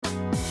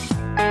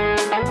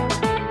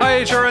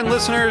HRN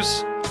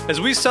listeners.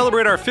 As we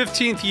celebrate our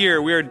 15th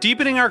year, we are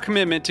deepening our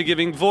commitment to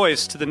giving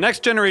voice to the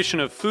next generation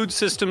of food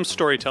systems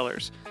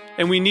storytellers,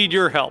 and we need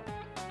your help.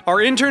 Our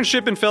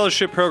internship and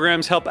fellowship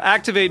programs help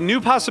activate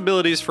new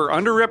possibilities for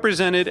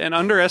underrepresented and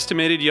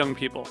underestimated young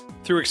people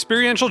through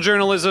experiential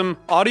journalism,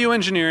 audio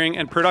engineering,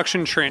 and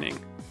production training.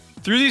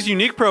 Through these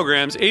unique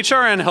programs,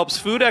 HRN helps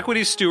food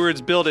equity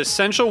stewards build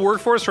essential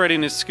workforce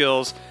readiness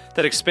skills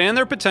that expand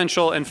their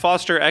potential and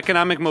foster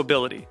economic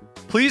mobility.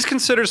 Please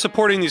consider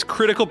supporting these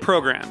critical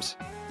programs.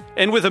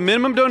 And with a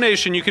minimum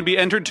donation, you can be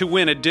entered to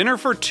win a dinner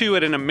for two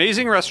at an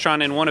amazing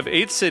restaurant in one of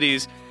 8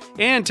 cities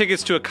and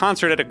tickets to a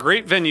concert at a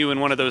great venue in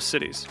one of those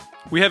cities.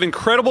 We have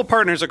incredible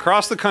partners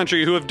across the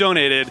country who have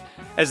donated,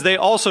 as they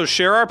also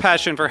share our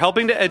passion for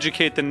helping to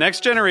educate the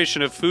next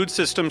generation of food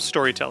systems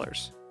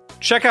storytellers.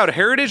 Check out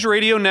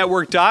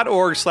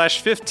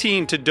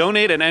heritageradionetwork.org/15 to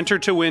donate and enter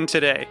to win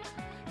today.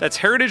 That's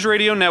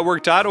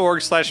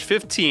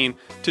heritageradionetwork.org/15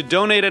 to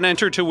donate and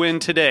enter to win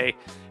today.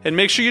 And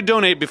make sure you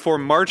donate before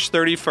March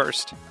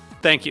 31st.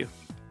 Thank you.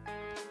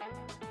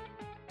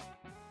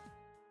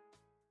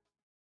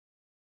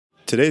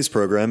 Today's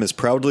program is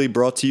proudly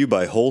brought to you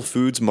by Whole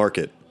Foods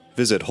Market.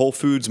 Visit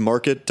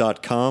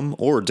WholeFoodsMarket.com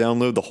or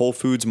download the Whole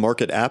Foods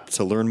Market app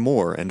to learn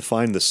more and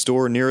find the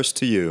store nearest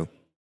to you.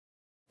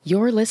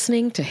 You're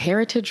listening to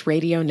Heritage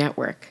Radio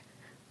Network.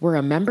 We're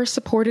a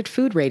member-supported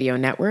food radio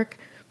network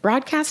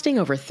broadcasting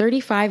over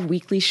 35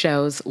 weekly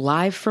shows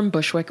live from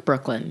Bushwick,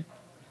 Brooklyn.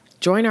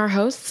 Join our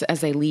hosts as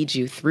they lead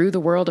you through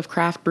the world of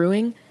craft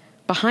brewing,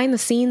 behind the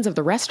scenes of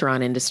the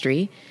restaurant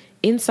industry,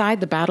 inside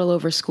the battle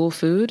over school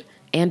food,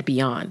 and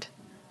beyond.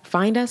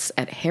 Find us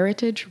at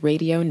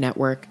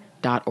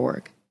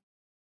heritageradionetwork.org.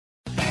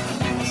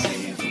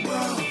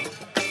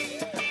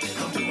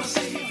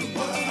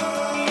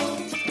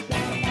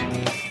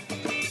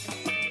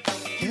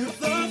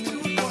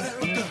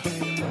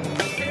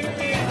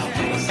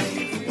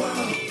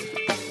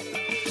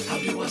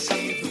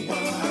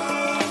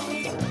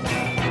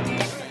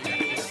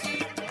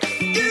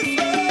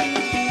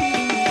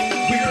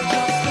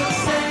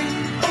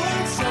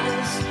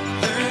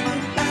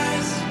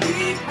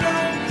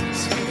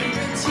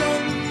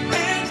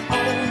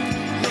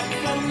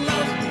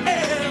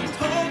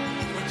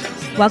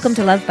 Welcome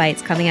to Love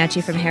Bites, coming at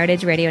you from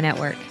Heritage Radio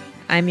Network.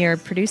 I'm your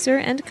producer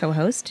and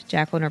co-host,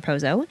 Jacqueline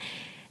Raposo,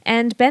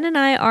 and Ben and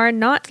I are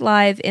not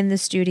live in the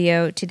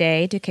studio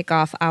today to kick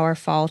off our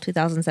fall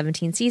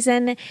 2017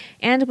 season,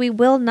 and we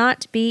will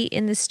not be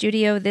in the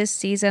studio this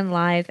season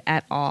live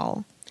at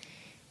all.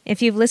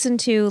 If you've listened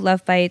to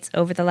Love Bites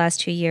over the last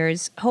 2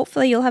 years,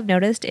 hopefully you'll have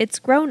noticed it's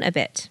grown a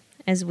bit,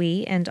 as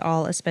we, and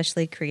all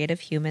especially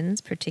creative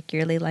humans,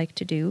 particularly like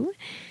to do.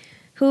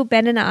 Who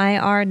Ben and I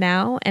are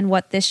now and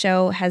what this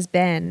show has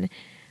been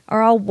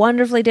are all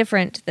wonderfully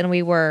different than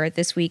we were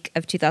this week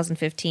of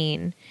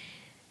 2015.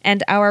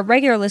 And our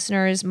regular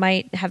listeners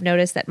might have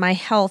noticed that my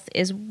health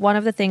is one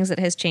of the things that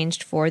has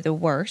changed for the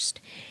worst.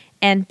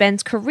 And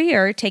Ben's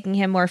career, taking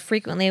him more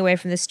frequently away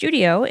from the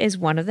studio, is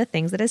one of the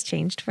things that has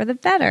changed for the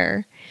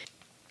better.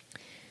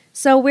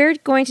 So we're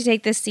going to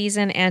take this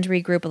season and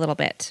regroup a little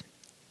bit.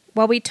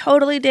 While we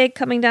totally dig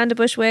coming down to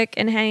Bushwick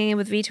and hanging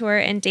with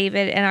Vitor and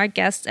David and our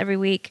guests every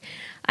week,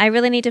 I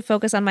really need to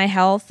focus on my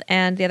health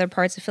and the other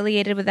parts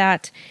affiliated with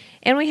that.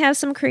 And we have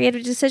some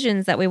creative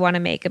decisions that we want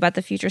to make about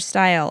the future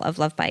style of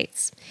Love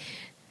Bites.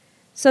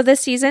 So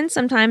this season,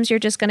 sometimes you're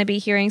just going to be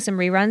hearing some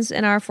reruns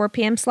in our 4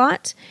 p.m.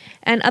 slot,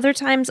 and other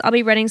times I'll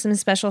be running some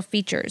special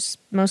features,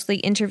 mostly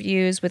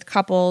interviews with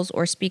couples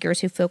or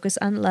speakers who focus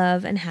on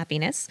love and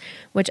happiness,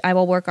 which I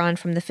will work on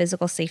from the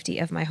physical safety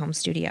of my home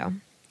studio.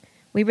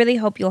 We really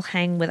hope you'll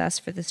hang with us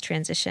for this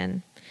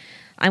transition.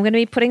 I'm going to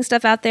be putting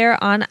stuff out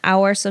there on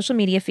our social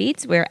media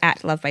feeds. We're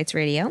at Love Bites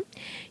Radio.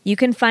 You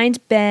can find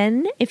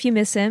Ben if you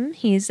miss him.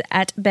 He's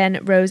at Ben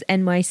Rose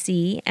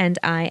NYC, and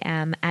I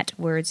am at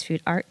Words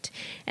Food Art.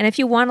 And if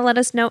you want to let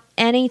us know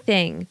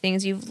anything,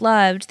 things you've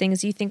loved,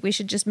 things you think we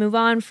should just move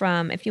on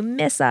from, if you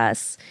miss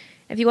us,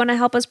 if you want to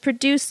help us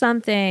produce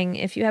something,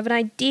 if you have an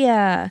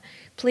idea,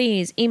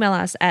 please email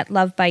us at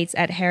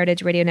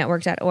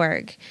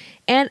lovebites@heritageradionetwork.org.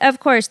 And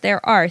of course,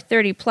 there are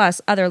 30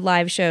 plus other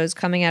live shows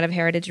coming out of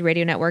Heritage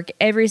Radio Network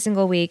every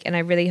single week, and I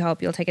really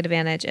hope you'll take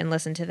advantage and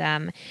listen to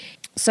them.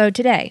 So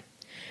today,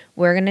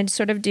 we're going to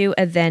sort of do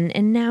a then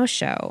and now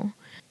show.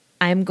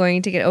 I'm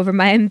going to get over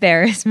my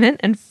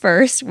embarrassment, and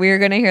first, we're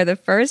going to hear the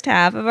first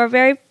half of our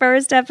very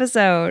first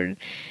episode.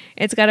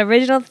 It's got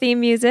original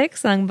theme music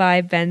sung by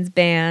Ben's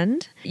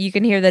band. You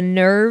can hear the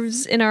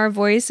nerves in our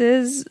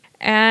voices.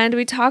 And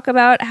we talk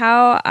about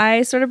how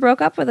I sort of broke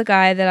up with a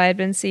guy that I had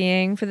been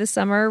seeing for the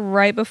summer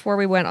right before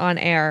we went on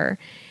air.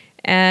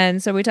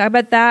 And so we talk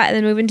about that and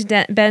then move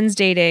into Ben's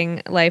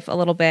dating life a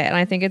little bit. And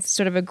I think it's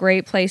sort of a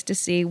great place to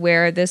see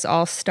where this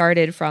all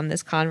started from,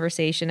 this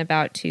conversation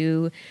about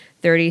 2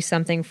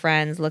 30-something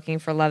friends looking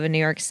for love in New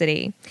York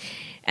City.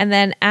 And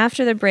then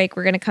after the break,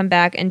 we're going to come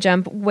back and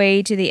jump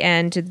way to the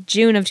end, to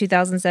June of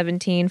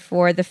 2017,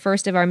 for the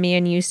first of our Me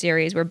and You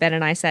series, where Ben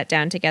and I sat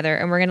down together,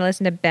 and we're going to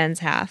listen to Ben's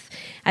half.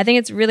 I think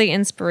it's really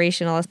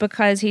inspirational. It's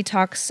because he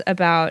talks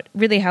about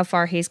really how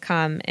far he's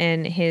come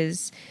in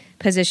his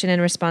position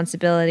and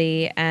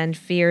responsibility and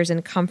fears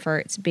and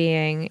comforts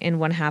being in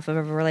one half of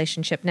a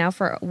relationship now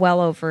for well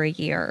over a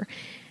year.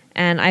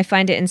 And I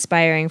find it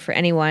inspiring for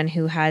anyone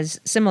who has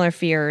similar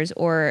fears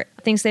or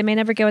thinks they may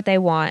never get what they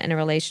want in a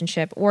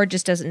relationship or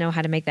just doesn't know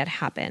how to make that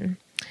happen.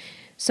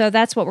 So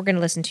that's what we're going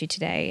to listen to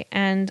today.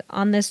 And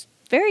on this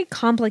very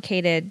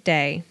complicated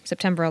day,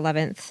 September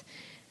 11th,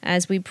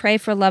 as we pray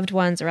for loved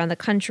ones around the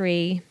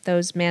country,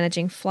 those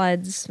managing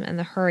floods and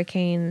the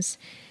hurricanes,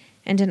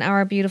 and in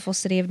our beautiful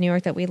city of New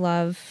York that we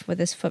love, with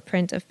this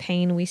footprint of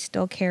pain we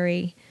still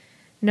carry,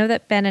 know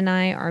that Ben and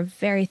I are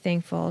very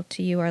thankful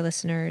to you, our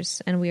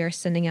listeners, and we are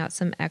sending out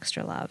some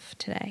extra love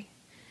today.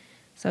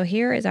 So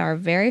here is our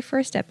very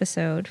first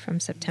episode from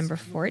September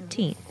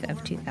 14th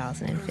of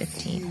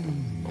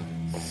 2015.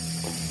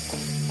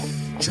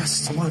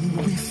 Just one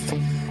whiff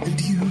and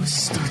you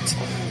start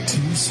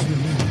too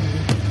soon.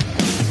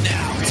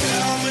 Now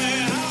tell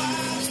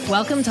me.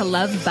 Welcome to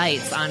Love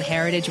Bites on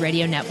Heritage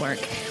Radio Network,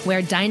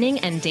 where dining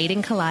and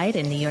dating collide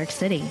in New York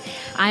City.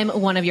 I'm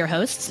one of your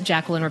hosts,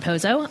 Jacqueline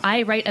Raposo.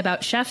 I write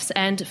about chefs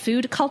and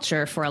food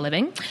culture for a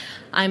living.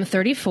 I'm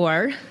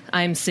 34,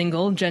 I'm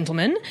single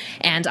gentleman,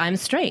 and I'm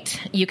straight.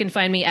 You can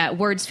find me at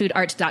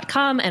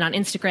wordsfoodart.com and on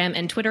Instagram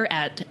and Twitter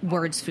at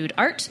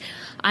wordsfoodart.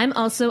 I'm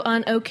also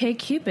on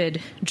OkCupid.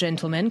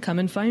 Gentlemen, come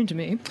and find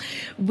me.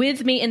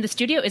 With me in the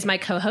studio is my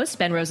co-host,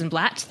 Ben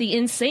Rosenblatt, the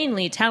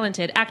insanely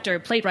talented actor,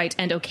 playwright,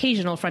 and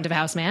occasional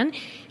front-of-house man.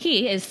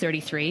 He is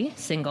 33,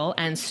 single,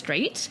 and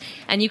straight.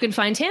 And you can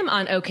find him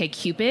on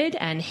OkCupid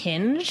and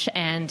Hinge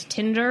and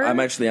Tinder. I'm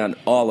actually on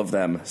all of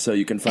them, so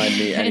you can find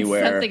me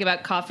anywhere. Something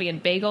about coffee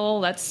and bagel.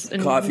 That's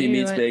Coffee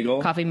meets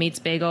bagel. Coffee meets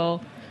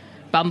bagel.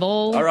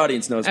 Bumble. Our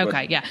audience knows what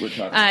okay, yeah. we're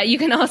talking about. You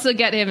can also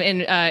get him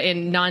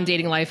in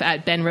non-dating life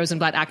at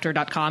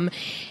benrosenblattactor.com.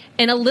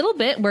 In a little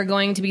bit, we're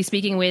going to be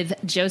speaking with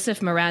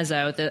Joseph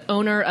Marazzo, the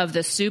owner of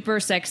the super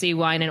sexy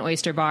wine and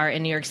oyster bar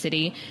in New York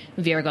City,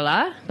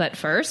 Virgola. But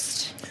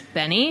first,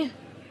 Benny.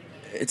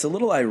 It's a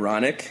little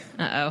ironic.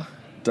 Uh-oh.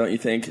 Don't you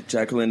think,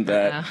 Jacqueline,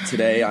 that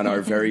today on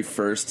our very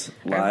first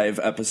live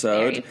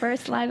episode,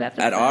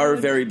 at our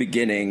very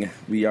beginning,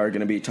 we are going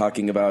to be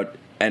talking about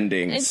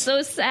endings. It's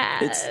so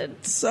sad.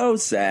 It's so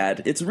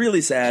sad. It's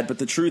really sad, but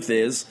the truth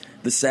is,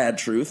 the sad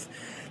truth,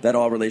 that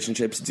all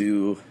relationships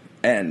do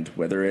end,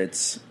 whether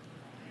it's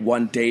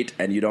one date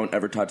and you don't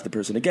ever talk to the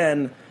person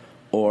again,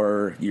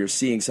 or you're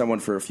seeing someone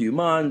for a few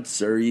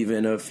months, or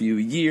even a few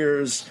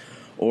years,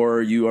 or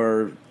you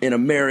are in a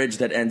marriage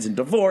that ends in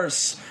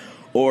divorce,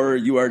 or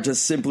you are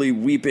just simply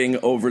weeping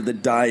over the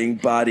dying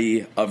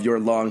body of your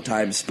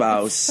longtime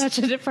spouse. Such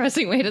a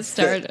depressing way to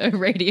start a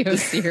radio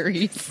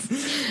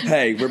series.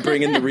 Hey, we're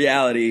bringing the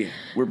reality.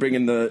 We're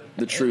bringing the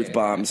truth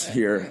bombs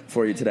here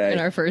for you today. In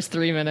our first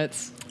 3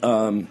 minutes.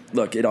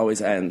 Look, it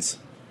always ends.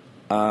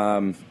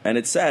 And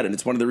it's sad, and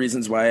it's one of the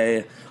reasons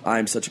why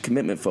I'm such a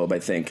commitment phobe, I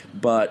think.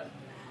 But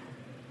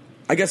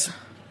I guess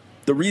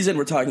the reason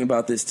we're talking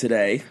about this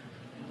today,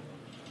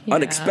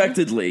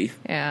 unexpectedly,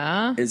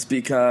 is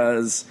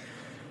because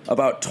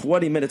about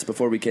 20 minutes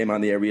before we came on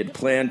the air, we had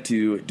planned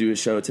to do a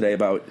show today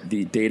about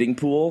the dating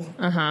pool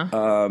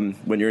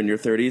when you're in your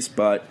 30s.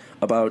 But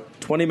about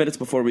 20 minutes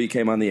before we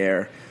came on the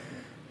air,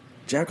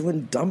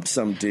 Jacqueline dumped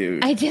some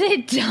dude. I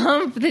didn't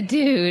dump the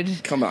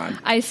dude. Come on.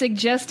 I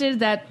suggested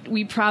that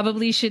we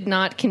probably should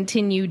not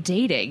continue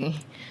dating.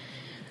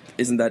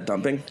 Isn't that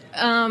dumping?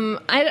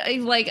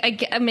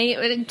 I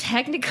may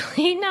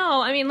technically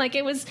no. I mean, like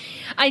it was.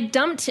 I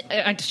dumped.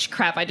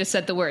 Crap! I just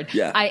said the word.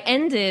 Yeah. I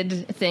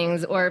ended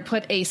things or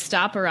put a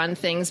stopper on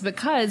things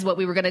because what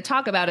we were going to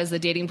talk about is the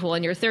dating pool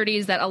in your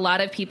 30s. That a lot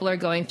of people are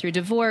going through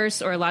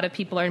divorce, or a lot of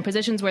people are in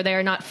positions where they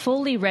are not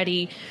fully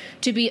ready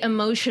to be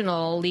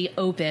emotionally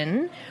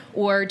open.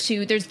 Or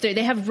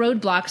they have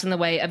roadblocks in the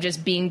way of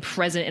just being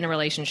present in a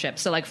relationship.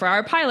 So, like for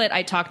our pilot,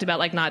 I talked about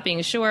like not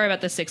being sure about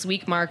the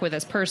 6-week mark with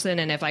this person,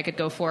 and if I could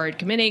go forward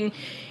committing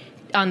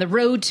on the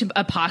road to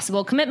a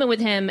possible commitment with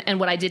him. And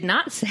what I did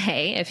not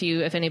say,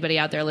 if anybody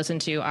out there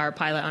listened to our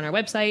pilot on our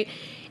website,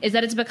 is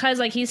that it's because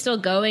like he's still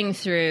going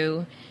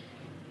through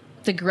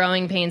the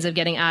growing pains of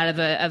getting out of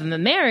a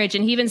marriage.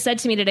 And he even said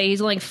to me today,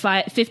 he's only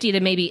 50 to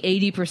maybe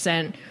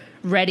 80%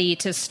 ready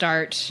to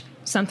start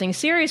something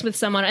serious with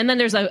someone, and then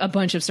there's a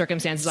bunch of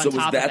circumstances on top of it.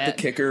 So was that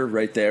the kicker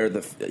right there?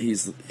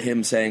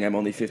 Him saying I'm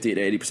only 50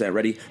 to 80%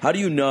 ready. How do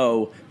you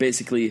know,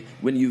 basically,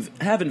 when you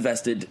have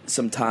invested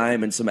some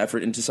time and some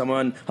effort into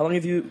someone? How long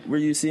were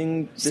you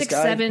seeing this 6,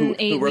 guy? 7,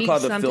 8 we're weeks.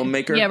 calling the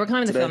filmmaker. Yeah, we're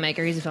calling him the today?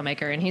 filmmaker. He's a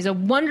filmmaker, and he's a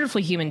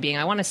wonderful human being.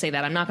 I want to say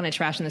that. I'm not going to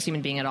trash on this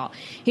human being at all.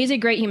 He's a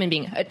great human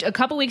being. A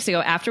couple weeks ago,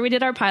 after we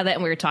did our pilot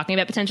and we were talking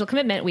about potential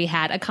commitment, we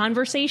had a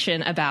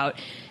conversation about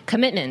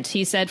commitment.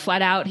 He said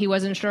flat out he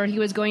wasn't sure he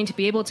was going to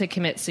be able to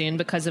commit soon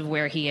because of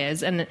where he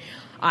is. And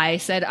I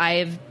said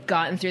I've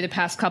gotten through the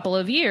past couple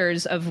of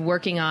years of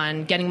working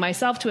on getting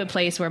myself to a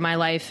place where my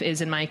life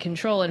is in my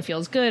control and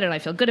feels good, and I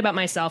feel good about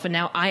myself, and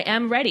now I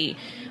am ready.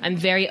 I'm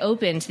very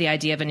open to the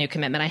idea of a new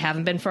commitment. I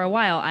haven't been for a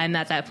while. I'm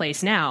at that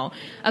place now.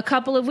 A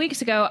couple of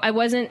weeks ago,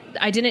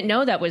 I didn't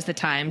know that was the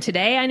time.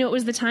 Today, I knew it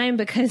was the time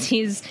because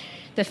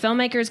the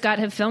filmmaker's got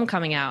his film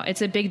coming out.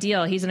 It's a big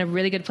deal. He's in a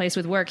really good place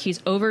with work. He's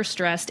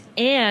overstressed,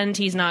 and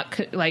he's not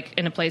like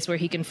in a place where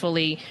he can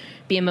fully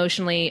be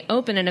emotionally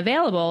open and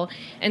available.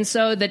 And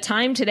so the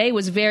time today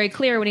was very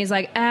clear when he's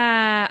like,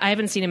 I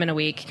haven't seen him in a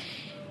week.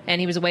 And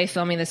he was away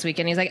filming this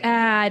weekend. He's like,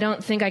 I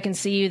don't think I can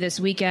see you this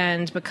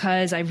weekend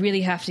because I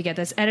really have to get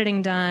this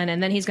editing done.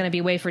 And then he's going to be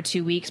away for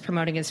 2 weeks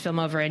promoting his film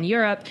over in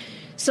Europe.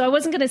 So I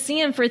wasn't going to see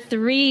him for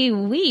 3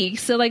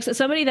 weeks. So like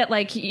somebody that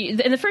like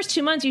in the first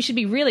 2 months, you should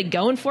be really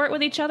going for it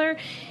with each other.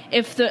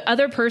 If the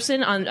other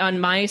person on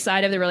my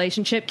side of the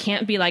relationship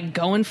can't be like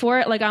going for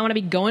it, like I want to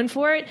be going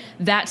for it,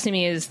 that to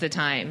me is the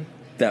time.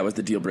 That was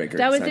the deal breaker.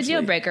 That was the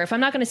deal breaker. If I'm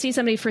not going to see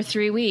somebody for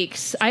 3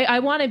 weeks,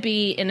 I want to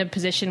be in a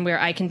position where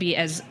I can be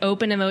as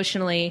open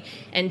emotionally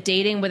and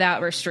dating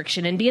without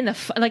restriction and be in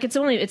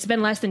it's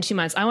been less than 2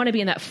 months. I want to be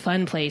in that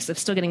fun place of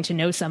still getting to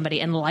know somebody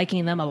and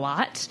liking them a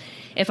lot.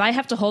 If I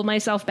have to hold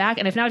myself back,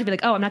 and if now to be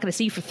like, I'm not going to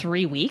see you for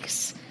 3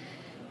 weeks,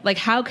 like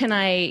how can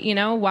I,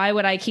 why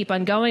would I keep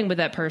on going with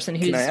that person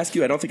who's... Can I ask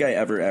you, I don't think I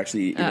ever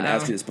actually even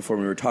asked you this before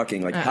when we were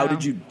talking, like how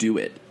did you do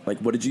it? Like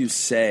what did you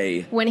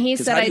say? When he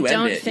said I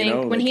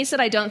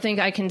don't think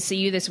I can see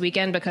you this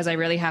weekend because I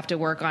really have to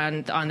work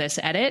on this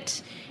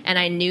edit, and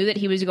I knew that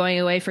he was going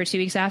away for 2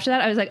 weeks after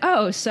that, I was like,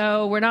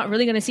 so we're not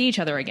really going to see each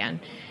other again.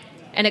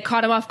 And it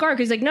caught him off guard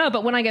because he's like, no,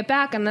 but when I get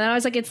back, and then I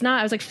was like,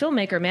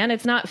 filmmaker, man,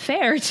 it's not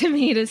fair to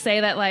me to say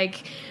that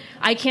like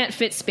I can't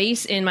fit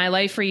space in my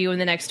life for you in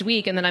the next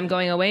week, and then I'm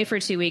going away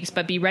for 2 weeks,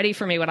 but be ready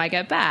for me when I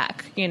get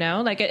back,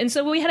 and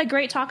so we had a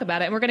great talk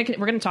about it, and we're going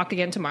to talk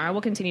again tomorrow.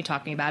 We'll continue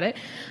talking about it.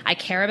 I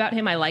care about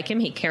him. I like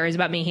him. He cares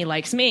about me. He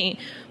likes me.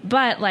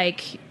 But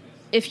like,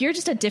 if you're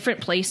just at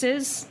different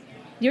places,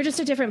 you're just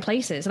at different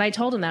places. And I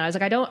told him that. I was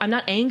like, I'm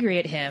not angry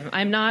at him.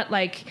 I'm not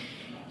like,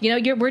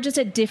 we're just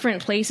at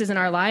different places in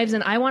our lives,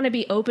 and I want to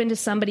be open to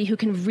somebody who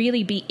can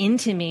really be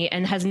into me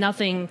and has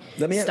nothing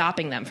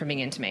stopping them from being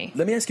into me.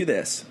 Let me ask you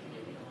this.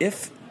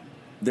 If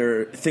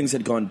things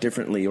had gone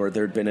differently, or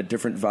there had been a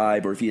different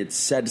vibe, or if he had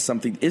said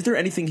something, is there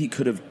anything he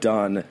could have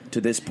done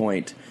to this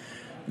point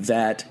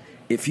that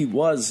if he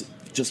was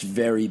just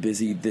very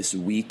busy this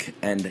week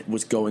and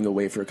was going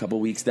away for a couple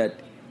weeks, that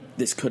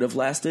this could have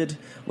lasted?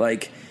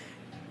 Like,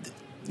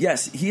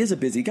 yes, he is a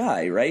busy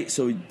guy, right?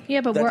 So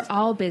yeah, but we're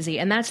all busy,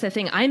 and that's the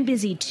thing. I'm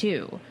busy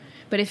too.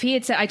 But if he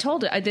had said,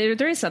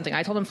 there is something.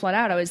 I told him flat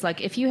out. I was like,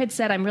 if you had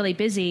said, I'm really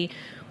busy,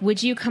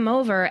 would you come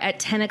over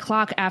at 10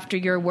 o'clock after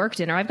your work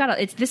dinner?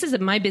 This is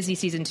my busy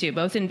season too,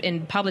 both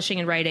in publishing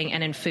and writing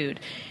and in food.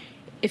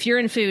 If you're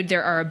in food,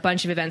 there are a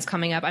bunch of events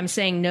coming up. I'm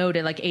saying no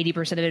to like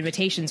 80% of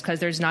invitations because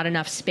there's not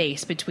enough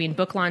space between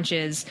book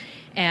launches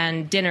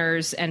and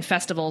dinners and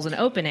festivals and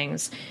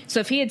openings.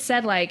 So if he had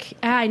said like,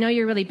 I know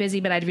you're really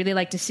busy, but I'd really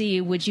like to see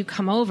you. Would you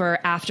come over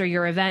after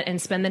your event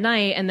and spend the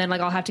night? And then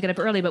like, I'll have to get up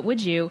early, but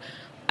would you?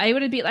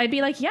 I'd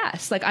be like,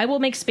 yes, like I will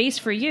make space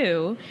for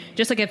you.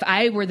 Just like if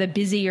I were the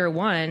busier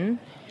one,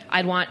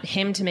 I'd want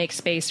him to make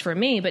space for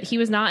me, but he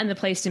was not in the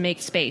place to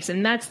make space.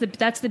 And that's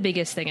the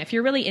biggest thing. If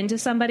you're really into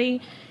somebody,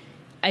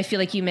 I feel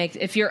like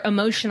if you're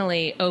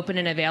emotionally open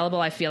and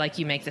available, I feel like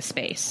you make the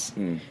space.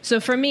 So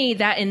for me,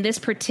 that in this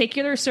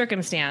particular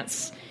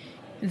circumstance,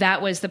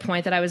 that was the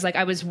point that I was like,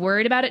 I was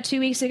worried about it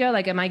 2 weeks ago.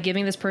 Like, am I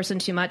giving this person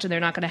too much and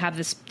they're not going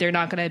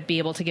to be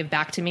able to give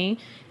back to me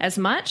as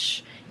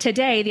much?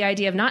 Today, the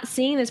idea of not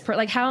seeing this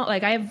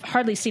I've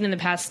hardly seen in the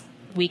past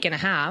week and a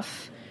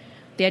half,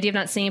 the idea of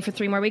not seeing him for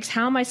 3 more weeks,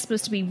 how am I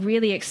supposed to be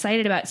really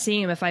excited about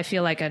seeing him if I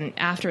feel like an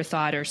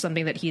afterthought or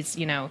something that he's,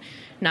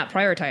 not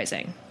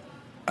prioritizing?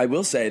 I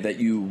will say that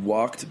you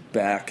walked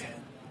back.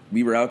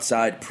 We were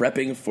outside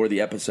prepping for the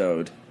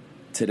episode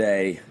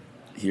today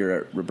here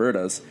at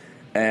Roberta's,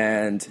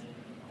 and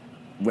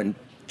when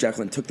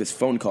Jacqueline took this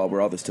phone call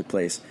where all this took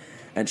place,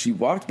 and she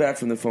walked back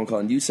from the phone call,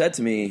 and you said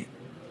to me,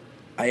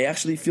 I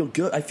actually feel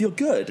good. I feel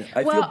good.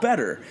 I feel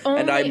better.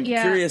 And I'm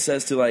curious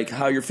as to like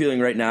how you're feeling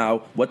right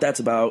now, what that's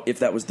about, if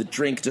that was the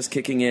drink just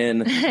kicking in.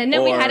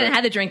 No, we hadn't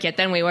had the drink yet.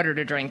 Then we ordered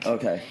a drink.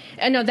 Okay.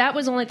 And no, that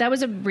was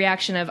a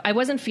reaction of, I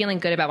wasn't feeling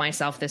good about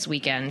myself this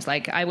weekend.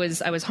 Like I was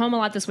home a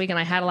lot this week and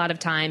I had a lot of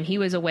time. He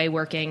was away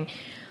working.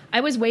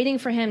 I was waiting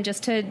for him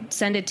just to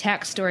send a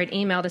text or an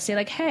email to say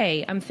like,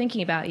 hey, I'm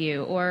thinking about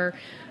you, or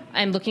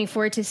I'm looking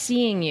forward to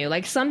seeing you,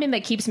 like something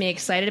that keeps me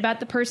excited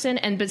about the person.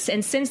 And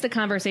since the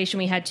conversation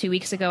we had 2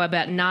 weeks ago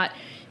about not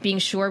being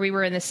sure we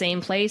were in the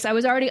same place, I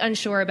was already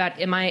unsure about,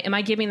 am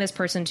I giving this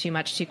person too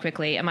much too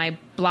quickly? Am I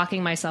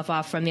blocking myself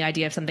off from the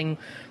idea of something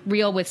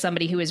real with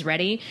somebody who is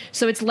ready?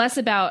 So it's less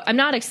about, I'm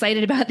not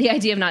excited about the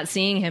idea of not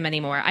seeing him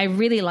anymore. I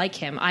really like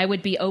him. I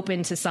would be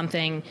open to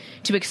something,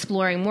 to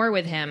exploring more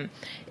with him.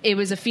 It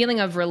was a feeling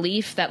of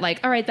relief that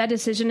like, all right, that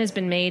decision has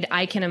been made.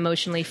 I can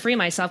emotionally free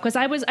myself because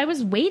I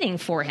was waiting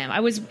for him.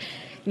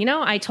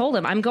 I told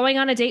him I'm going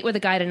on a date with a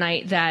guy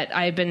tonight that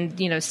I've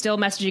been, still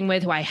messaging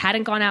with, who I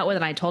hadn't gone out with,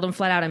 and I told him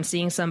flat out I'm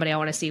seeing somebody, I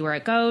want to see where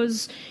it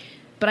goes.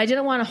 But I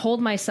didn't want to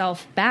hold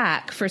myself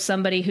back for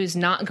somebody who's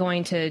not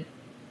going to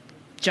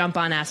jump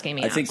on asking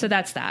me out. So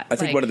that's that. I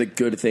think one of the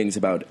good things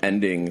about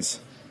endings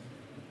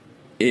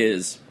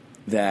is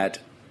that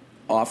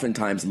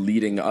oftentimes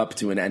leading up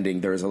to an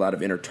ending, there's a lot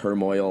of inner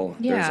turmoil.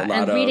 Yeah, there's a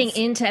lot and reading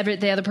into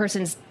the other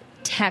person's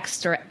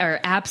text or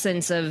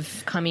absence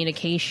of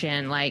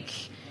communication,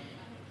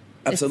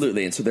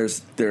 absolutely. And so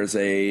there's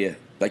a,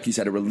 like you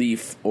said, a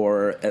relief,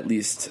 or at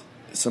least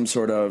some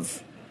sort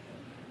of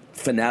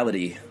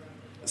finality,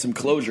 some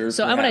closure.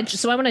 So I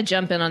want to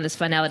jump in on this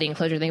finality and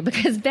closure thing,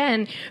 because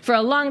Ben, for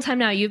a long time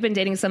now, you've been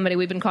dating somebody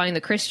we've been calling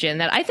the Christian,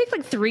 that I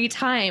think 3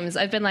 times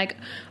I've been like,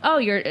 oh,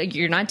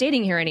 you're not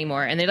dating her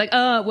anymore, and they're like,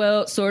 oh,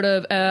 well, sort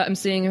of, I'm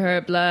seeing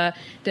her, blah,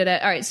 da da.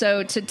 All right,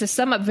 so to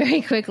sum up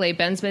very quickly,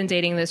 Ben's been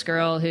dating this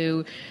girl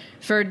who,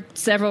 for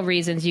several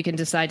reasons, you can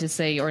decide to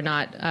say or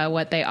not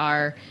what they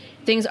are.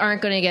 Things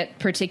aren't going to get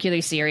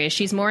particularly serious.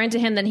 She's more into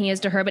him than he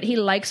is to her, but he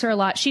likes her a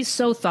lot. She's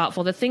so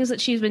thoughtful. The things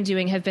that she's been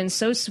doing have been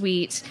so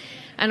sweet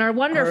and are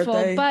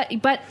wonderful.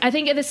 But I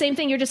think the same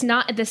thing, you're just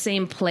not at the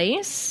same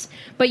place.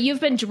 But you've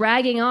been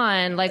dragging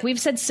on. We've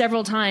said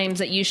several times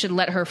that you should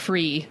let her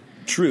free.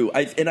 True.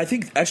 I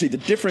think actually the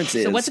difference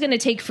is... So what's it going to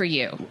take for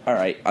you? All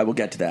right, I will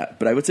get to that.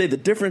 But I would say the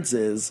difference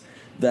is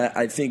that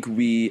I think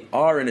we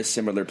are in a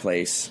similar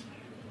place,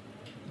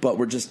 but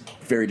we're just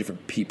very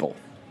different people.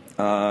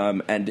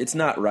 And it's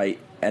not right,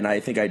 and I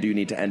think I do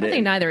need to end it. I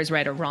think neither is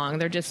right or wrong.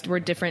 We're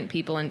different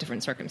people in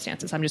different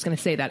circumstances. I'm just going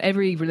to say that.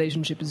 Every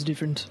relationship is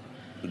different.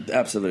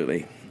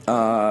 Absolutely.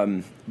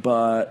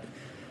 But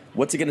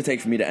what's it going to take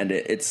for me to end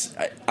it?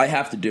 I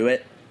have to do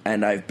it,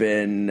 and I've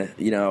been,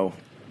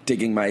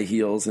 digging my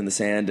heels in the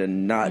sand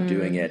and not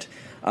doing it.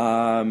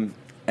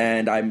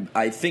 And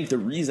I think the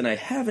reason I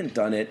haven't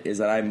done it is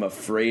that I'm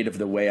afraid of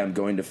the way I'm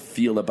going to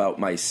feel about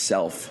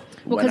myself.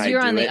 Well, because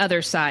you're on the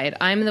other side.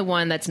 I'm the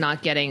one that's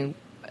not getting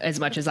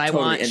as much as I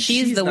want. And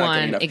she's the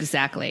one,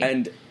 exactly.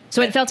 And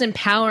so it felt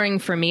empowering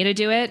for me to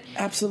do it.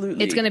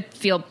 Absolutely. It's going to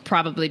feel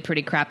probably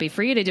pretty crappy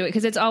for you to do it,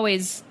 because it's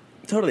always...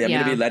 Totally. I'm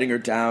going to be letting her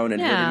down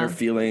and hurting her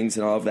feelings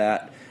and all of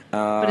that.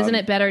 But isn't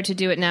it better to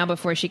do it now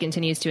before she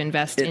continues to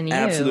invest in you? It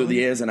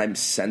absolutely is, and I'm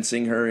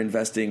sensing her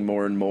investing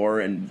more and more,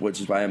 and which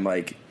is why I'm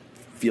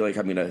feel like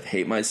I'm going to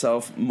hate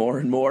myself more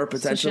and more,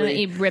 potentially. So shouldn't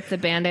you rip the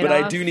Band-Aid off?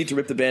 But I do need to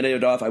rip the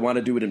Band-Aid off. I want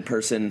to do it in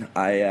person.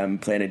 I am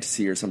planning to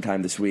see her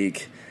sometime this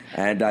week,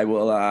 and I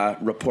will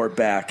report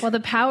back. Well, the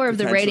power of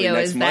the radio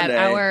is that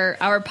Monday.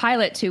 our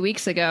pilot 2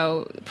 weeks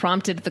ago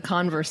prompted the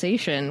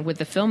conversation with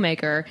the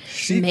filmmaker.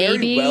 She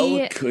very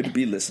well could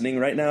be listening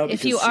right now.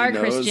 If you are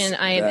Christian,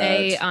 I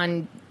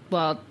am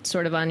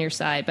sort of on your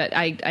side, but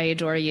I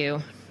adore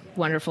you.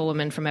 Wonderful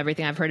woman from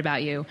everything I've heard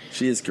about you.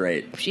 She is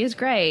great. She is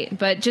great.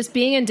 But just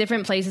being in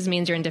different places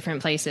means you're in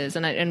different places.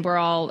 And we're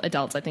all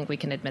adults. I think we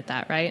can admit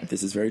that, right?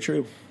 This is very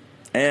true.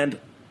 And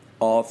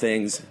all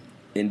things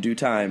in due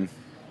time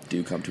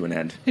do come to an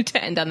end.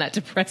 To end on that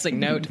depressing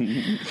note.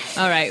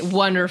 All right.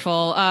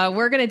 Wonderful.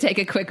 We're going to take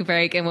a quick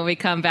break. And when we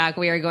come back,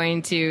 we are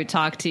going to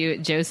talk to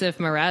Joseph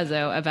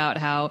Marazzo about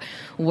how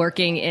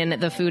working in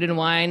the food and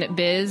wine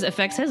biz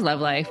affects his love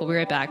life. We'll be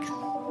right back.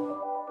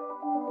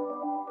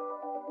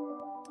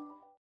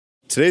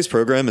 Today's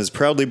program is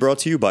proudly brought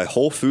to you by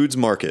Whole Foods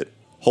Market.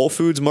 Whole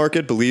Foods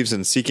Market believes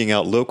in seeking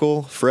out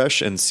local,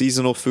 fresh, and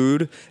seasonal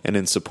food and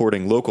in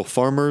supporting local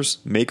farmers,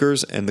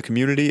 makers, and the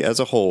community as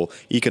a whole,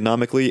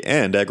 economically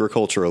and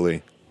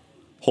agriculturally.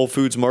 Whole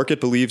Foods Market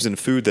believes in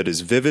food that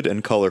is vivid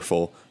and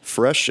colorful,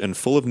 fresh and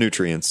full of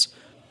nutrients.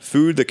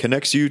 Food that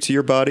connects you to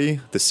your body,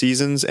 the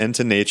seasons, and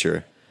to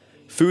nature.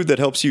 Food that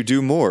helps you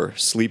do more,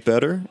 sleep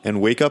better, and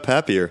wake up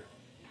happier.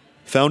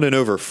 Found in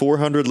over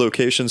 400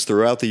 locations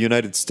throughout the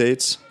United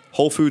States,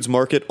 Whole Foods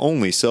Market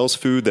only sells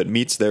food that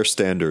meets their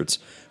standards,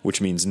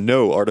 which means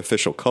no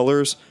artificial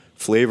colors,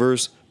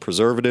 flavors,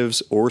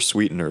 preservatives, or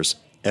sweeteners,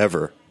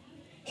 ever.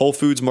 Whole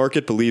Foods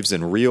Market believes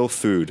in real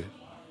food.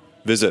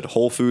 Visit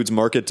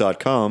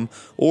WholeFoodsMarket.com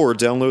or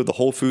download the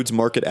Whole Foods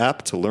Market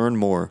app to learn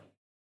more.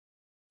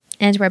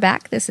 And we're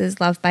back. This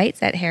is Love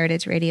Bites at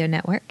Heritage Radio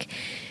Network.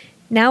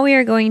 Now we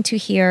are going to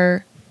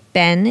hear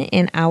Ben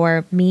in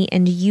our Me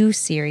and You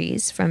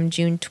series from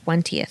June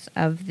 20th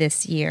of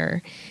this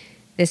year.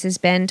 This is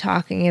Ben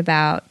talking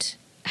about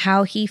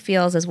how he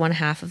feels as one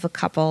half of a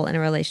couple in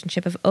a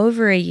relationship of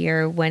over a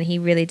year when he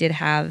really did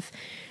have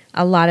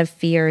a lot of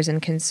fears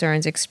and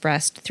concerns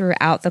expressed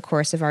throughout the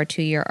course of our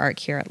 2-year arc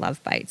here at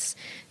Love Bites.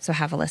 So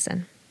have a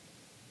listen.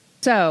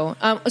 So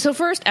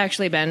first,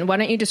 actually, Ben, why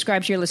don't you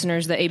describe to your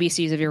listeners the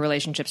ABCs of your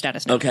relationship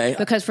status now? Okay.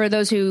 Because for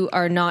those who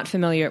are not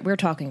familiar, we're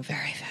talking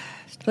very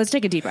fast. Let's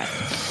take a deep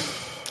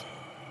breath.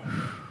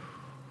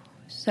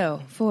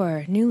 So,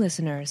 for new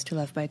listeners to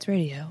Love Bites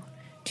Radio,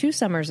 2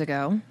 summers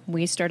ago,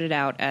 we started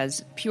out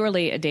as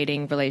purely a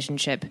dating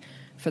relationship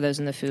for those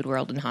in the food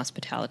world and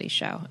hospitality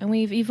show. And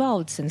we've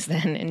evolved since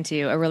then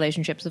into a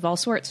relationships of all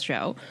sorts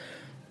show.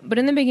 But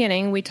in the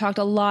beginning, we talked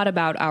a lot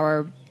about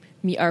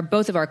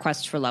both of our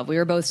quests for love. We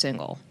were both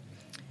single.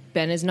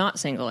 Ben is not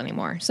single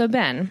anymore. So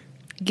Ben,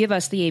 give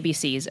us the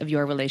ABCs of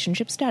your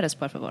relationship status,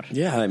 por favor.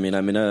 Yeah, I mean,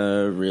 I'm in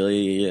a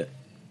really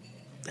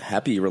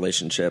happy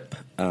relationship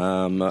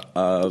of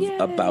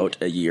about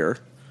a year,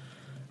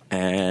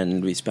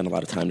 and we spend a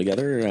lot of time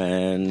together,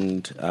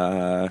 and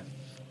I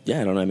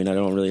don't know. I mean, I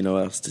don't really know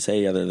what else to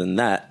say other than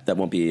that. That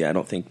won't be, I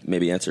don't think,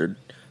 maybe answered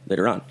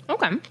later on.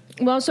 Okay.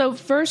 Well, so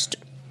first,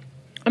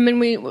 I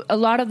mean, a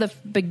lot of the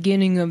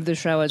beginning of the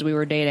show as we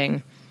were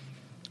dating,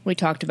 we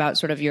talked about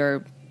sort of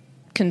your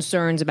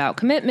concerns about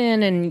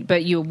commitment,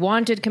 but you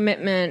wanted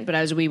commitment, but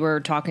as we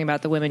were talking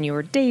about the women you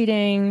were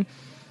dating,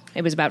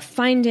 it was about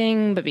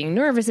finding, but being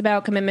nervous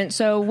about commitment.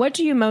 So what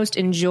do you most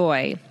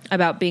enjoy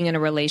about being in a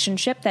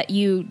relationship that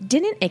you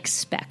didn't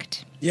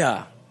expect?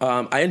 Yeah,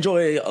 I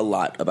enjoy a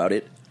lot about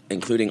it,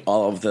 including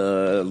all of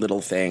the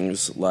little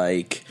things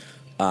like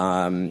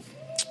having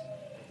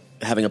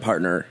a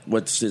partner,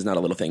 which is not a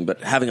little thing,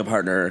 but having a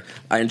partner.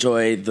 I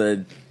enjoy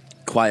the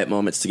quiet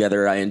moments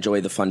together. I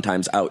enjoy the fun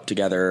times out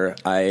together.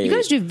 You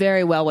guys do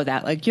very well with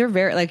that. Like, you're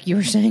very, like you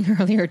were saying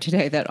earlier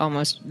today that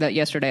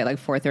yesterday at like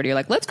 4:30, you're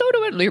like, let's go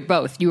to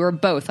Atlanta. You were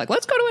both like,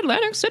 let's go to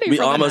Atlantic City. We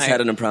almost had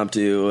an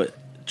impromptu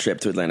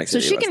trip to Atlantic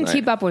City. So she can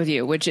keep up with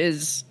you, which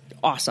is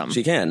awesome.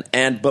 She can.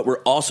 But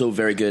we're also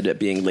very good at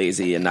being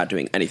lazy and not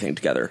doing anything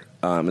together.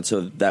 And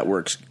so that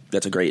works.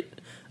 That's a great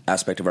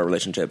aspect of our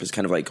relationship, is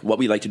kind of like what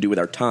we like to do with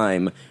our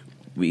time,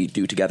 we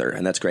do together,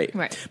 and that's great.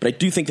 Right. But I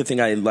do think the thing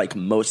I like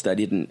most that I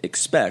didn't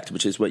expect,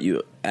 which is what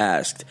you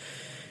asked,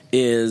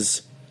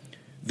 is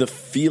the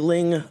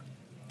feeling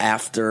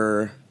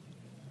after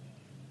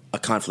a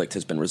conflict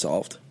has been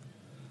resolved.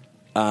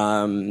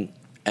 And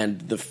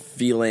the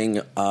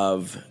feeling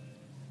of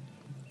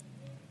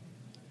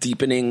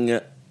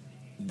deepening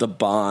the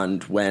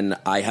bond when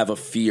I have a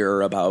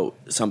fear about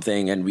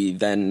something and you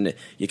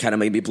kind of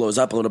maybe blows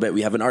up a little bit.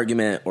 We have an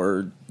argument,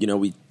 or,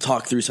 we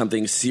talk through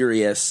something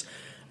serious,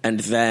 and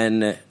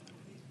then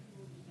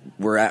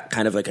we're at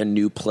kind of like a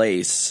new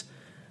place,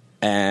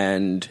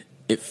 and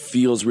it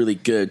feels really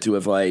good to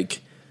have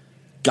like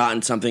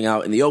gotten something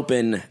out in the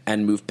open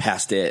and moved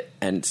past it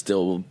and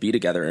still be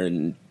together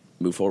and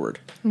move forward.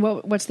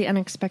 What's the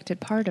unexpected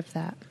part of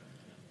that?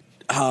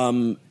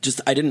 Just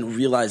I didn't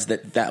realize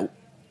that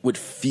would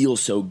feel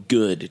so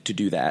good to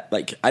do that.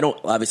 Like, I don't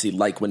obviously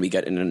like when we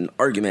get in an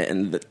argument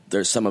and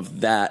there's some of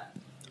that,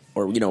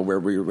 or,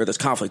 where there's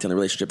conflict in the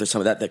relationship, there's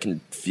some of that can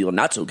feel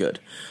not so good.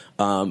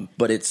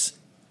 But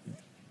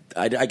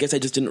I guess I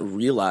just didn't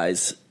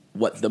realize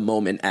what the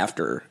moment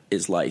after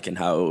is like and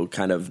how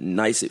kind of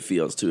nice it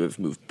feels to have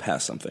moved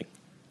past something.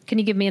 Can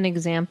you give me an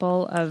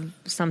example of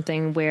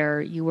something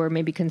where you were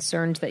maybe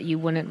concerned that you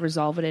wouldn't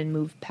resolve it and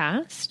move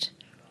past?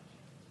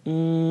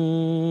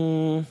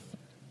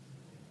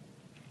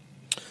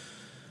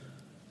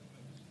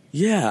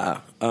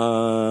 Yeah.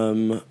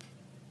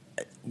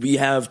 We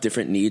have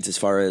different needs as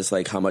far as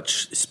like how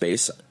much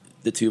space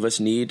the two of us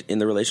need in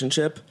the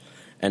relationship.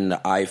 And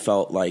I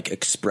felt like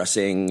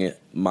expressing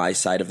my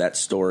side of that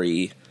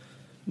story,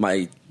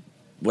 my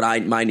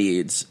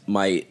needs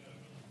might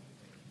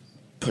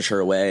push her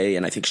away.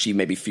 And I think she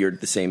maybe feared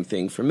the same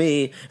thing for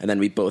me. And then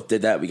we both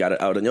did that. We got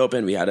it out in the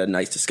open. We had a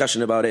nice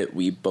discussion about it.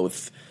 We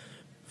both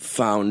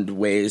found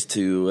ways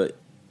to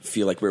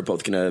feel like we're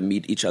both going to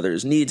meet each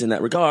other's needs in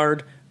that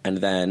regard. And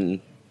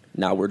then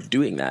now we're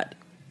doing that.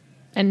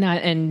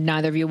 And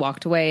neither of you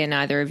walked away, and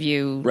neither of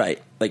you...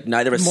 Right. Like,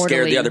 neither of us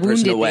scared the other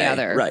person away.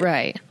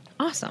 Right.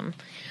 Awesome.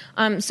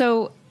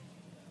 So,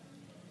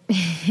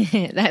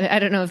 I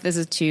don't know if this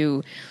is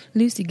too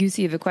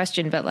loosey-goosey of a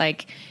question, but,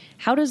 like,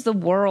 how does the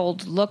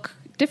world look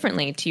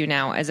differently to you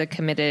now as a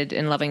committed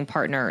and loving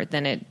partner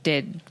than it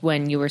did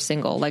when you were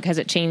single? Like, has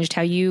it changed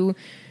how you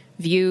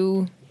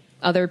view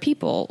other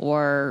people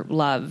or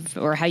love,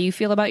 or how you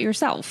feel about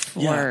yourself?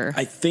 Yeah,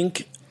 I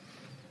think...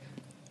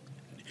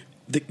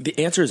 The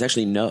answer is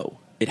actually no,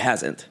 it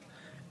hasn't.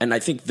 And I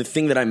think the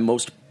thing that I'm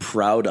most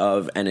proud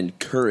of and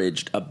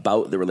encouraged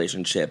about the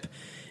relationship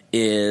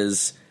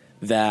is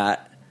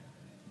that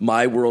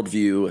my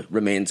worldview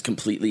remains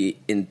completely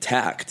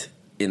intact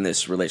in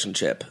this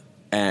relationship.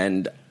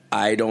 And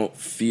I don't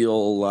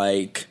feel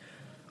like...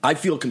 I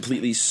feel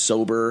completely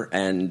sober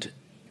and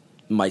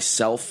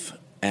myself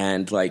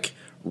and like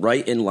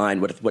right in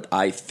line with what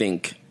I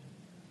think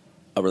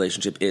a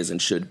relationship is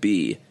and should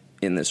be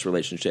in this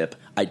relationship.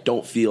 I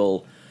don't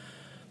feel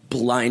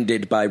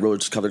blinded by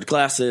rose-colored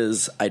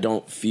glasses. I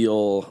don't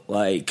feel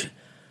like,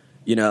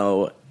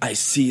 I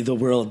see the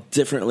world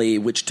differently,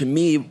 which to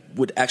me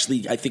would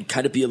actually, I think,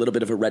 kind of be a little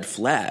bit of a red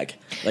flag.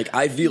 Like,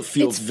 I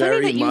feel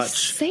very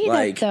much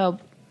like... That, though.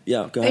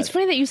 Yeah, go ahead. It's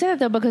funny that you say that,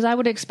 though, because I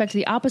would expect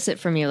the opposite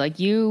from you. Like,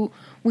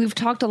 we've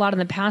talked a lot in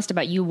the past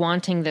about you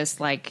wanting this,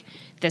 like,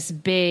 this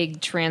big,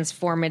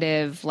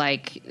 transformative,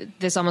 like,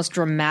 this almost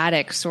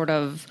dramatic sort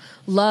of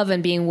love,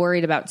 and being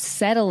worried about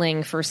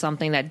settling for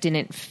something that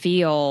didn't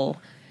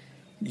feel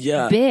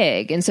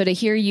big. And so to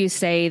hear you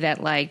say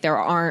that, like, there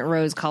aren't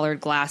rose-colored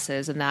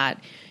glasses and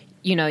that,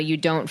 you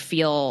don't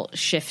feel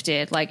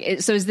shifted. Like,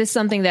 so is this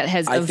something that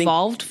has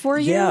evolved for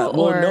you? Yeah,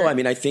 well, no, I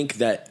mean, I think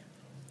that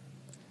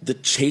the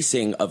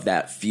chasing of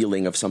that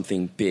feeling of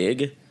something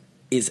big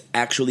is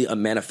actually a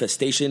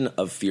manifestation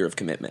of fear of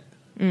commitment.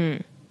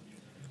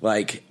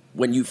 Like,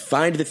 when you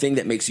find the thing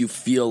that makes you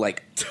feel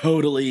like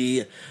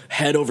totally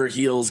head over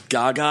heels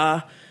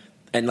gaga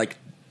and like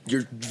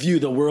you view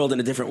the world in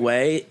a different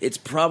way, it's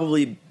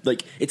probably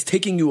like it's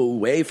taking you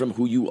away from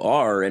who you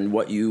are and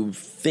what you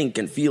think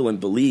and feel and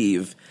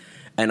believe.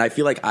 And I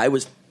feel like I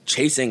was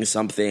chasing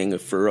something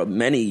for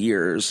many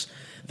years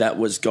that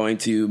was going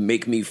to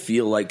make me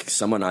feel like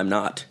someone I'm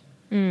not.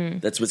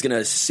 That was going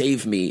to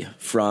save me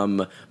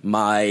from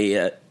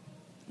my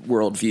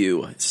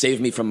worldview,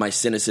 save me from my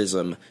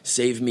cynicism,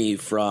 save me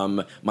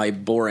from my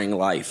boring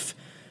life.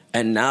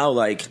 And now,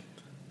 like,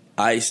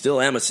 I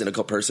still am a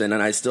cynical person,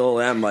 and I still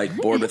am, like,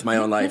 bored with my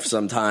own life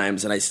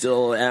sometimes, and I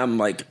still am,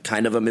 like,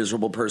 kind of a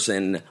miserable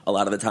person a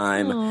lot of the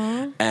time.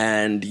 Aww.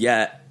 And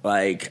yet,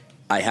 like,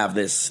 I have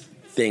this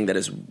thing that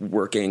is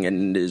working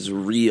and is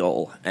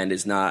real and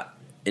is not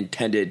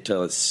intended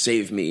to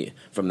save me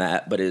from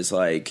that, but is,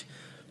 like,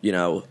 you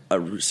know,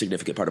 a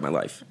significant part of my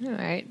life. All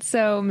right.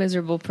 So,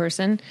 miserable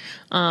person.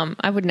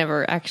 I would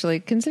never actually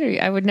consider you.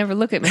 I would never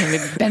look at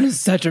him. Ben is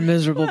such a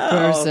miserable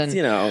person.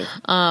 You know.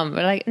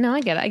 But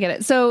I get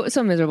it. So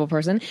miserable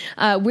person.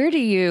 Where do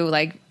you,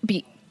 like,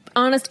 be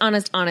honest?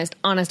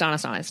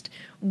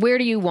 Where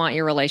do you want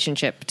your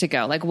relationship to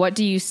go? Like, what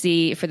do you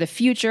see for the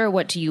future?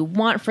 What do you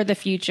want for the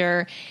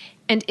future?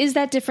 And is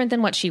that different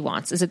than what she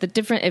wants? Is it the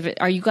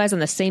different? Are you guys on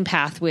the same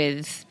path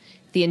with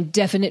the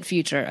indefinite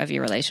future of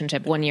your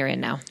relationship 1 year in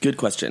now? Good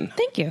question.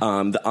 Thank you.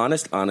 The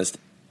honest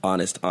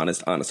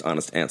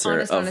answer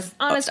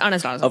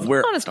of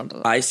where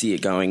I see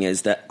it going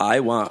is that I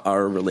want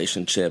our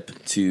relationship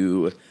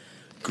to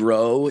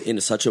grow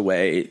in such a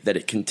way that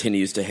it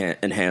continues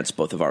to enhance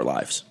both of our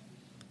lives.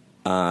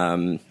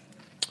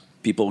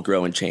 People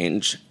grow and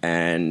change,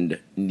 and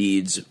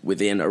needs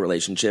within a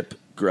relationship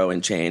grow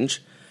and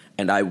change.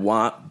 And I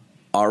want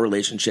our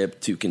relationship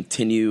to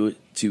continue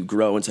to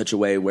grow in such a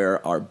way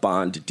where our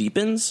bond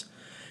deepens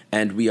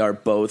and we are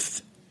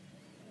both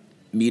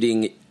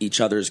meeting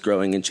each other's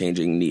growing and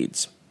changing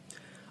needs.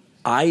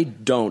 I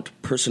don't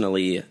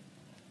personally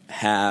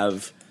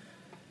have,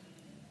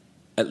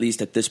 at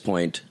least at this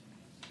point,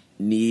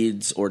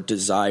 needs or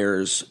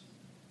desires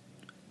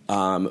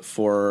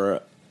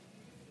or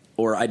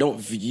I don't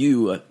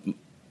view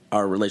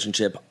our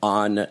relationship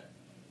on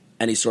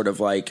any sort of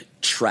like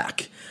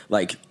track,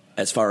 like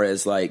as far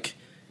as like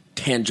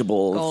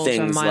tangible goals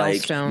things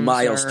like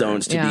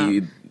milestones to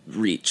be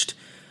reached.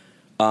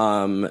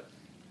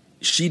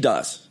 She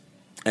does.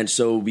 And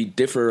so we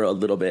differ a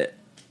little bit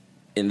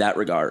in that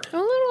regard. A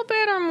little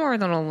bit or more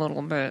than a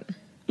little bit?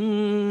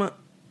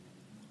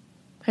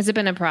 Has it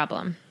been a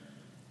problem?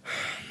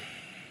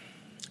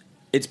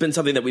 It's been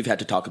something that we've had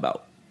to talk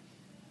about.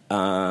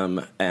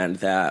 And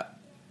that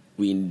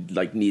we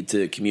like need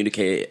to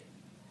communicate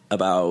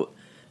about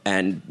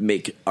and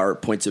make our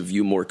points of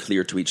view more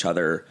clear to each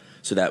other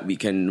so that we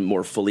can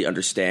more fully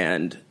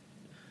understand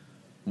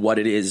what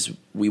it is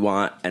we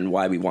want and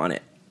why we want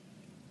it.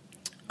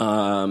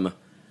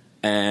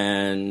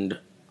 And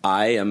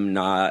I am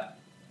not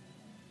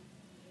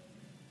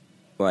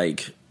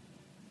like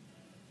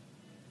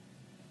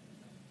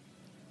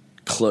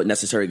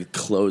necessarily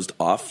closed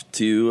off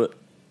to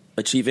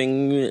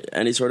achieving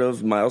any sort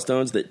of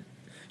milestones that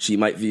she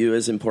might view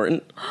as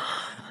important.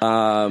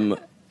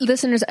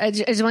 Listeners, I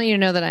just want you to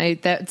know that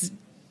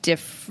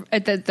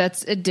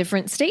that's a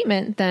different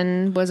statement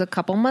than was a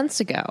couple months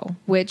ago,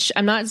 which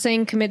I'm not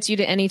saying commits you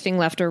to anything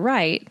left or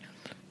right,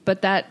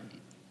 but that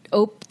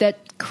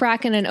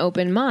crack in an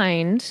open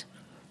mind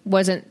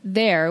wasn't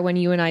there when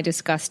you and I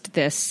discussed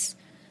this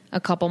a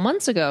couple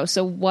months ago.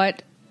 So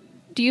what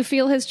do you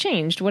feel has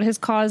changed? What has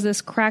caused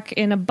this crack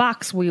in a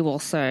box, we will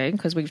say,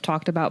 because we've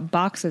talked about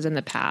boxes in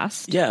the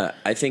past? Yeah,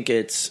 I think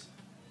it's,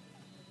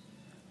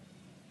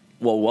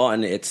 well,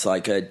 one, it's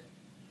like a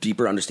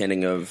deeper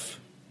understanding of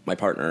my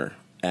partner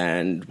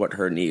and what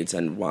her needs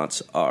and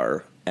wants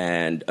are,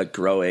 and a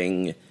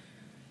growing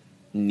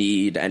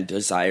need and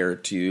desire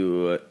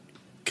to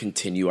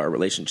continue our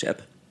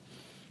relationship.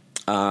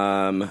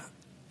 And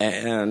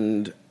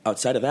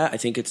outside of that, I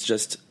think it's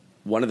just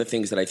one of the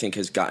things that I think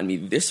has gotten me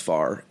this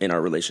far in our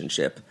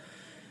relationship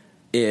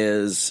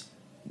is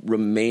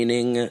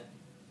remaining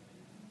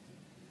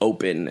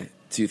open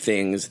to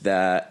things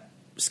that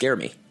scare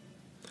me.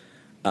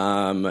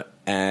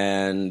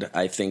 And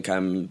I think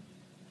I'm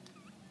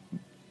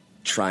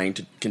trying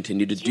to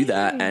continue to do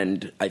that.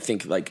 And I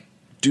think like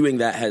doing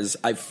that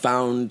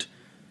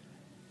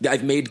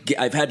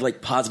I've had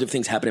like positive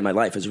things happen in my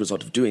life as a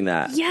result of doing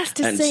that. Yes,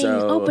 to staying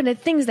open to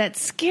things that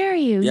scare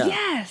you. Yeah.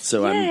 Yes.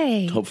 So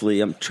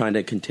I'm trying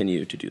to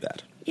continue to do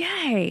that.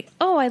 Yay.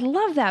 Oh, I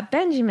love that,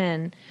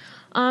 Benjamin.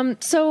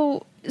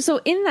 So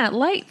in that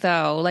light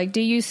though, like,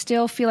 do you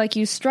still feel like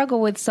you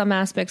struggle with some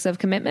aspects of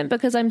commitment?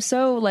 Because I'm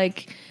so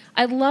like,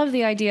 I love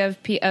the idea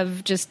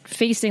of just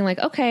facing like,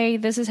 okay,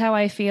 this is how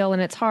I feel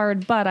and it's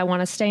hard, but I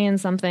want to stay in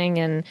something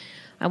and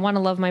I want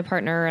to love my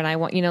partner and I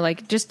want,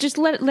 like just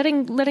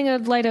letting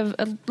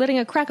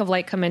a crack of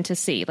light come in to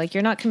see. Like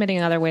you're not committing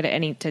another way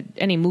to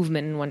any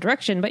movement in one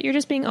direction, but you're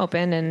just being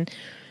open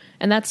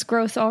and that's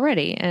growth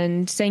already,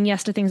 and saying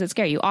yes to things that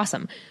scare you.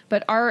 Awesome.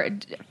 But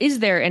is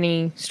there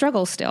any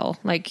struggle still?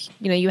 Like,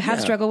 you have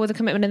struggled with a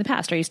commitment in the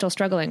past. Are you still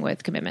struggling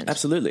with commitment?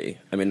 Absolutely.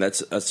 I mean,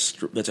 that's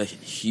a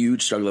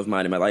huge struggle of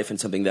mine in my life, and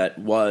something that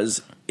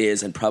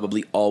is, and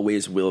probably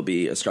always will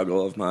be a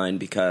struggle of mine,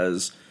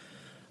 because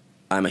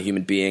I'm a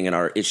human being, and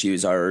our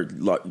issues are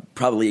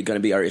probably going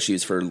to be our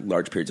issues for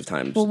large periods of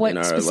time. Well, what in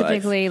our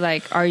specifically,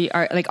 life. are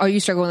you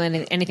struggling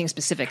with anything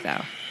specific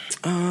though?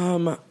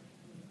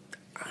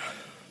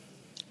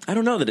 I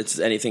don't know that it's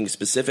anything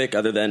specific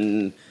other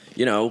than,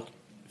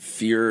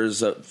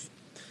 fears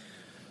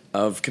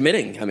of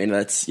committing. I mean,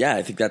 I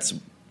think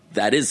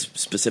that is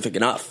specific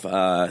enough.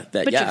 But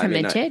you're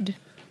committed.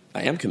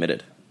 I am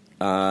committed.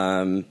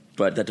 But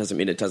that doesn't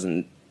mean it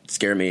doesn't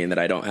scare me, and that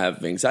I don't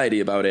have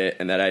anxiety about it,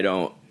 and that I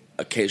don't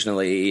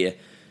occasionally,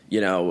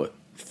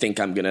 think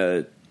I'm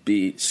going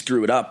to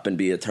screw it up and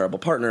be a terrible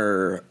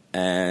partner,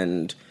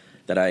 and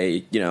that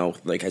I,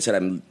 like I said,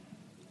 I'm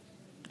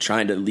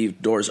trying to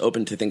leave doors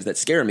open to things that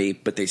scare me,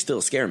 but they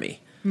still scare me.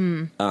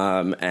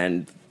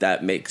 And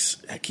that makes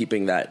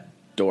keeping that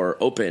door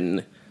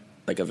open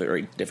like a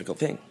very difficult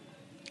thing.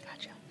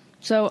 Gotcha.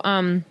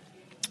 So,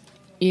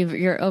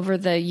 you're over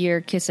the year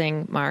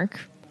kissing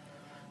mark.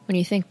 When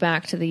you think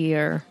back to the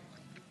year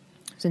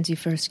since you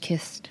first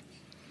kissed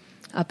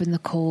up in the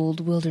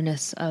cold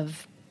wilderness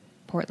of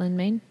Portland,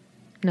 Maine?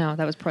 No,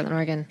 that was Portland,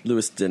 Oregon.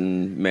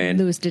 Lewiston, Maine.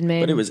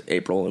 But it was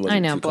April. It wasn't I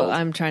know, too cold. but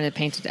I'm trying to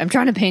paint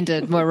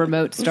a more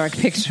remote, stark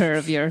picture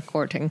of your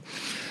courting.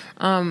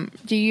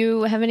 Do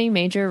you have any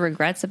major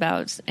regrets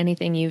about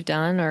anything you've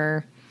done,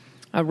 or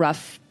a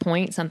rough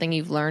point, something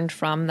you've learned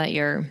from that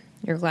you're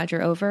glad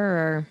you're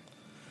over?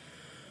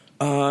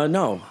 Or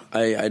no,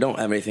 I don't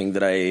have anything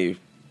that I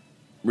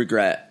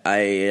regret.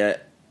 I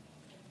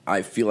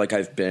feel like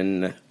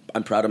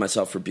I'm proud of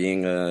myself for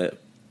being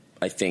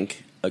I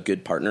think a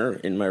good partner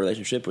in my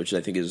relationship, which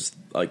I think is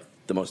like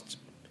the most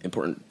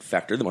important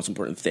factor, the most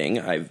important thing.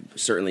 I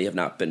certainly have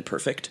not been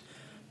perfect,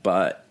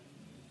 but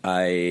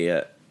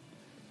I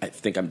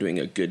think I'm doing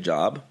a good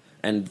job.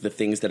 And the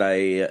things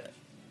that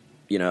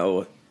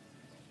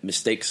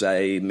mistakes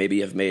I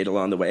maybe have made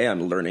along the way,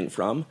 I'm learning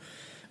from.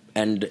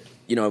 And,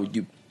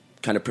 you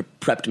kind of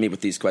prepped me with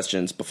these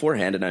questions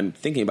beforehand, and I'm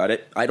thinking about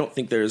it. I don't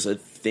think there's a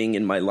thing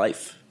in my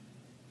life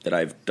that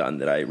I've done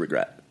that I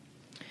regret.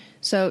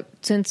 So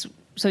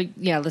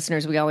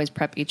listeners, we always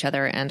prep each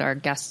other and our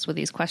guests with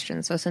these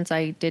questions. So since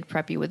I did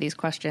prep you with these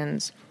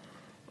questions,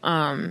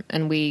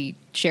 and we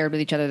shared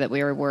with each other that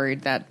we were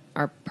worried that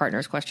our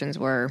partners' questions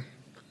were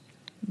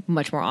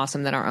much more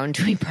awesome than our own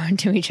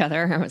to each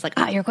other. I was like,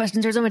 your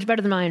questions are so much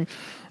better than mine.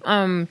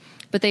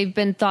 But they've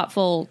been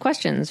thoughtful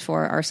questions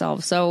for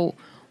ourselves. So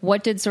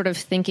what did sort of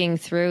thinking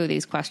through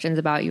these questions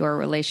about your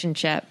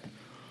relationship,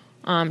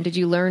 did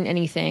you learn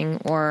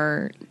anything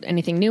or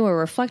anything new, or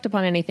reflect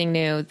upon anything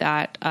new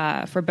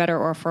that, for better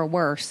or for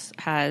worse,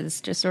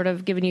 has just sort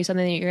of given you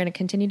something that you're going to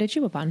continue to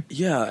chew upon?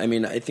 Yeah, I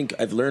mean, I think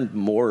I've learned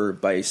more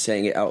by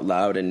saying it out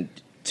loud and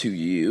to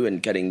you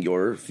and getting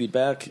your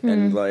feedback. Mm-hmm.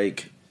 And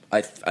like,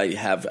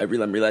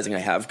 I'm realizing I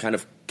have kind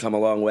of come a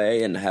long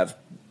way and have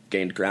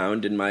gained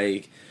ground in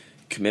my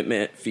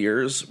commitment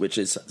fears, which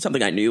is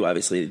something I knew,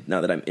 obviously,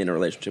 now that I'm in a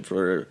relationship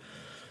for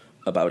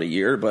about a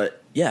year.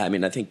 But yeah, I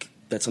mean, I think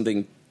that's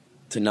something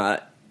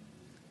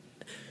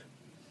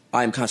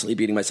I'm constantly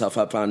beating myself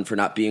up on for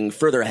not being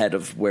further ahead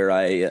of where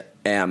I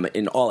am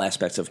in all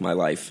aspects of my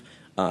life,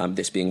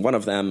 this being one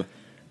of them.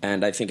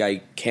 And I think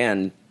I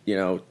can,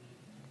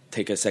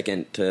 take a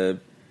second to,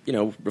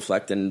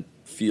 reflect and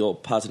feel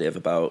positive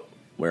about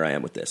where I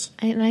am with this.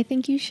 And I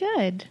think you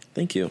should.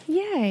 Thank you.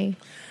 Yay.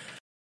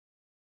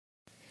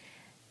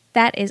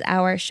 That is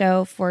our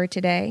show for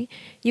today.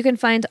 You can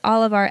find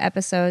all of our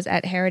episodes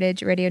at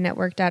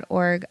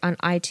heritageradionetwork.org on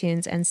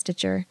iTunes and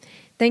Stitcher.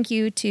 Thank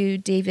you to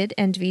David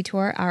and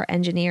Vitor, our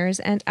engineers,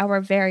 and our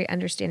very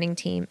understanding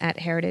team at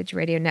Heritage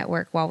Radio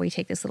Network while we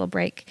take this little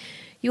break.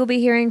 You will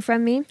be hearing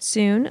from me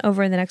soon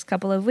over the next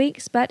couple of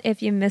weeks, but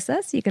if you miss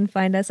us, you can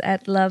find us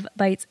at Love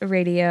Bites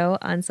Radio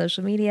on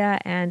social media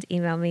and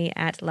email me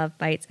at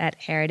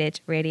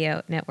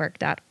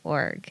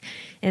lovebites@heritageradionetwork.org.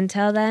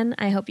 Until then,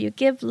 I hope you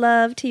give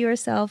love to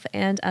yourself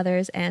and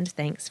others, and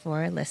thanks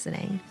for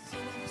listening.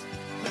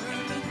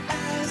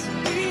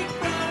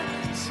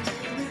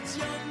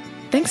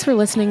 Thanks for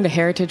listening to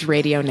Heritage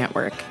Radio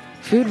Network,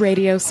 food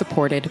radio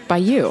supported by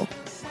you.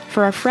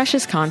 For our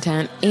freshest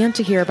content and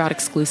to hear about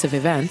exclusive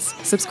events,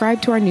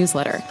 subscribe to our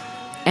newsletter.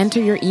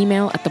 Enter your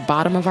email at the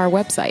bottom of our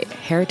website,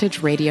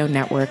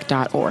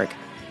 heritageradionetwork.org.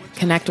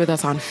 Connect with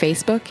us on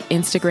Facebook,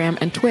 Instagram,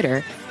 and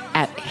Twitter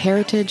at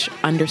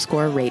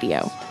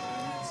heritage_radio.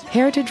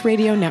 Heritage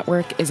Radio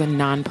Network is a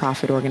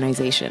nonprofit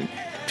organization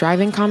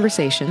driving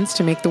conversations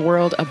to make the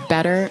world a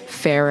better,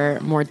 fairer,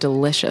 more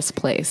delicious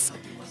place.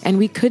 And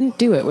we couldn't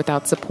do it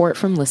without support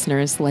from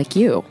listeners like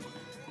you.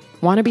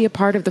 Want to be a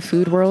part of the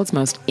food world's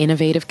most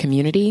innovative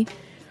community?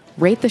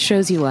 Rate the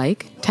shows you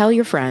like, tell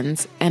your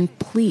friends, and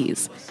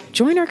please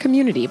join our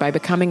community by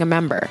becoming a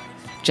member.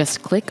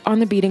 Just click on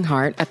the beating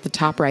heart at the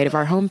top right of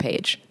our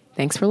homepage.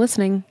 Thanks for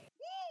listening.